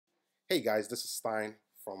Hey guys, this is Stein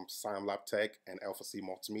from Stein Lab Tech and Alpha C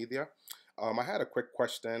Multimedia. I had a quick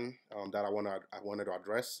question that I wanted to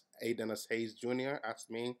address. A. Dennis Hayes Jr.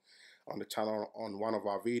 asked me on the channel on one of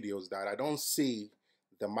our videos that I don't see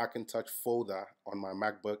the Macintosh folder on my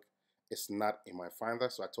MacBook. It's not in my Finder,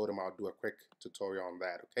 so I told him I'll do a quick tutorial on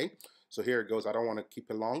that. Okay, so here it goes. I don't want to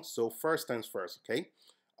keep it long. So first things first. Okay,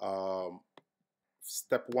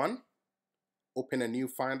 step one: open a new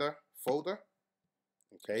Finder folder.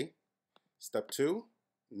 Okay. Step two,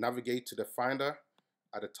 navigate to the Finder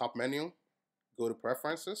at the top menu, go to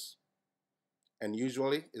Preferences, and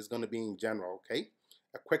usually it's going to be in General, okay?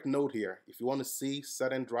 A quick note here, if you want to see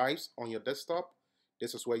certain drives on your desktop,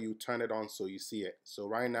 this is where you turn it on so you see it. So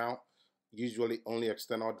right now, usually only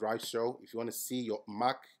external drives show. If you want to see your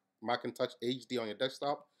Macintosh HD on your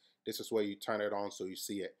desktop, this is where you turn it on so you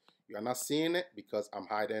see it. You are not seeing it because I'm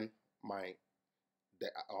hiding the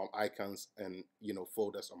icons and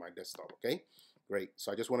folders on my desktop. Okay, great.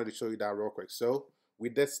 So I just wanted to show you that real quick. So we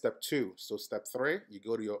did step two. So step three, you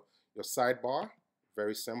go to your sidebar.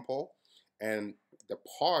 Very simple. And the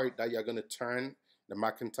part that you're going to turn the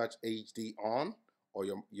Macintosh HD on, or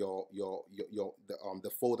the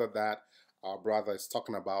folder that our brother is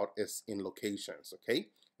talking about, is in Locations. Okay,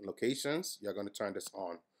 in Locations, you're going to turn this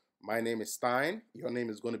on. My name is Stein. Your name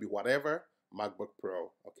is going to be whatever MacBook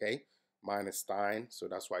Pro. Okay. Mine is Stein, so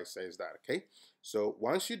that's why it says that. Okay, so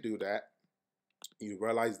once you do that, you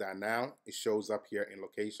realize that now it shows up here in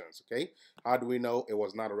Locations. Okay, how do we know it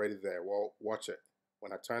was not already there? Well, watch it.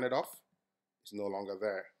 When I turn it off, it's no longer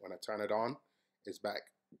there. When I turn it on, it's back.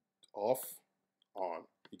 Off, on.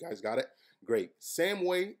 You guys got it? Great. Same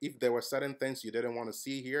way, if there were certain things you didn't want to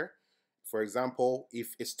see here, for example,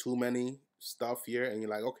 if it's too many stuff here and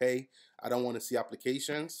you're like, okay, I don't want to see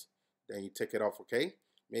applications, then you take it off. Okay,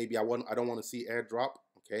 maybe I don't want to see AirDrop.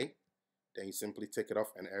 Okay, then you simply take it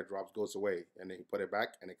off and AirDrop goes away, and then you put it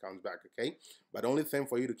back and it comes back. Okay, but the only thing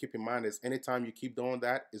for you to keep in mind is anytime you keep doing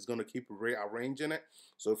that, it's going to keep rearranging it.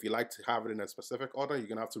 So if you like to have it in a specific order, you're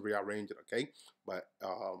gonna have to rearrange it. Okay, but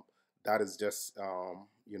that is just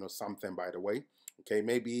something, by the way. Okay,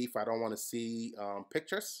 maybe if I don't want to see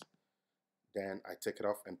pictures, then I take it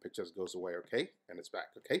off and pictures goes away. Okay, and it's back.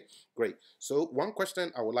 Okay, great. So one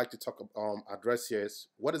question I would like to address here is,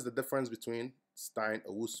 what is the difference between Stein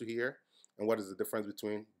Owusu here and what is the difference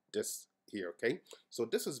between this here? Okay, so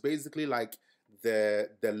this is basically like the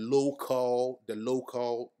local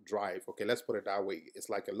drive. Okay, let's put it that way. It's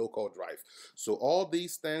like a local drive. So all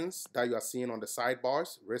these things that you are seeing on the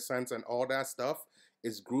sidebars, recents and all that stuff,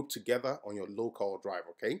 is grouped together on your local drive.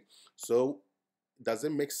 Okay, so does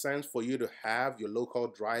it make sense for you to have your local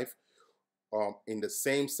drive in the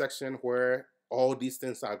same section where all these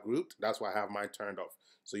things are grouped? That's why I have mine turned off.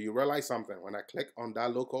 So you realize something. When I click on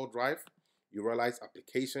that local drive, you realize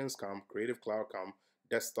applications come, Creative Cloud come,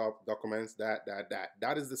 desktop, documents,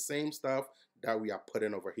 that is the same stuff that we are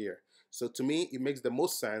putting over here. So to me, it makes the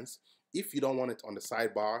most sense, if you don't want it on the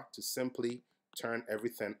sidebar, to simply turn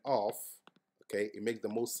everything off. Okay, it makes the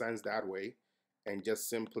most sense that way, and just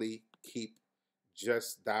simply keep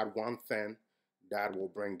just that one thing that will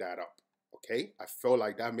bring that up. Okay, I feel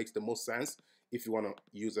like that makes the most sense if you want to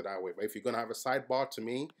use it that way. But if you're going to have a sidebar, to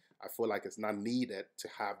me, I feel like it's not needed to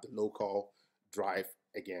have the local drive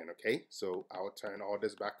again. Okay, so I'll turn all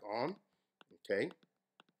this back on. Okay,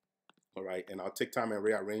 all right, and I'll take time and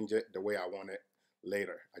rearrange it the way I want it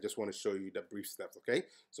later. I just want to show you the brief steps. Okay,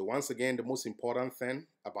 so once again, the most important thing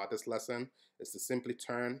about this lesson is to simply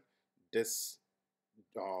turn this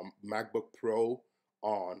MacBook Pro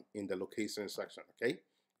on in the location section. Okay,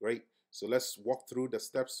 great. So let's walk through the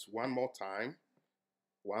steps one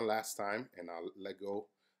last time, and I'll let go.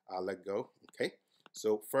 Okay,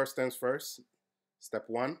 so first things first. Step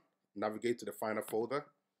one, navigate to the Finder folder.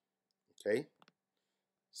 Okay.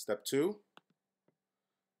 Step two,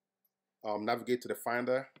 navigate to the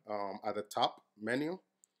Finder at the top menu,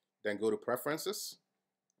 then go to Preferences.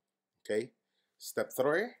 Okay. Step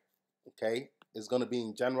three, okay, is going to be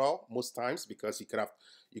in General most times, because you could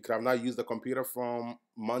have not used the computer from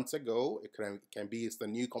months ago. It can be it's the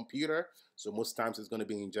new computer, so most times it's going to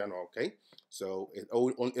be in General. Okay, so it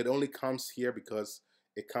only comes here because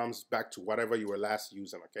it comes back to whatever you were last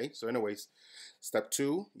using. Okay, so anyways, step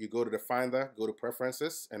two, you go to the Finder, go to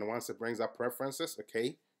Preferences, and once it brings up Preferences,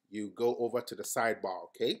 okay, you go over to the sidebar.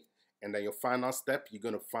 Okay, and then your final step, you're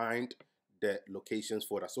going to find the Locations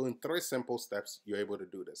folder. So in 3 simple steps, you're able to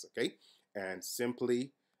do this. Okay, and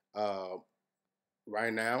simply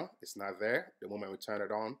right now it's not there. The moment we turn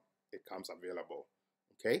it on, it comes available.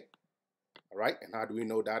 Okay, all right, and how do we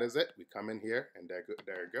know that is it? We come in here and there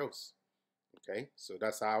it goes. Okay, so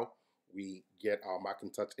that's how we get our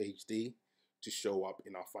Macintosh HD to show up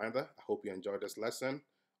in our Finder. I hope you enjoyed this lesson.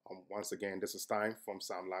 Once again, this is Time from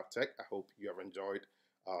Sam Lab Tech. I hope you have enjoyed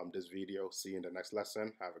this video. See you in the next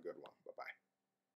lesson. Have a good one. Bye.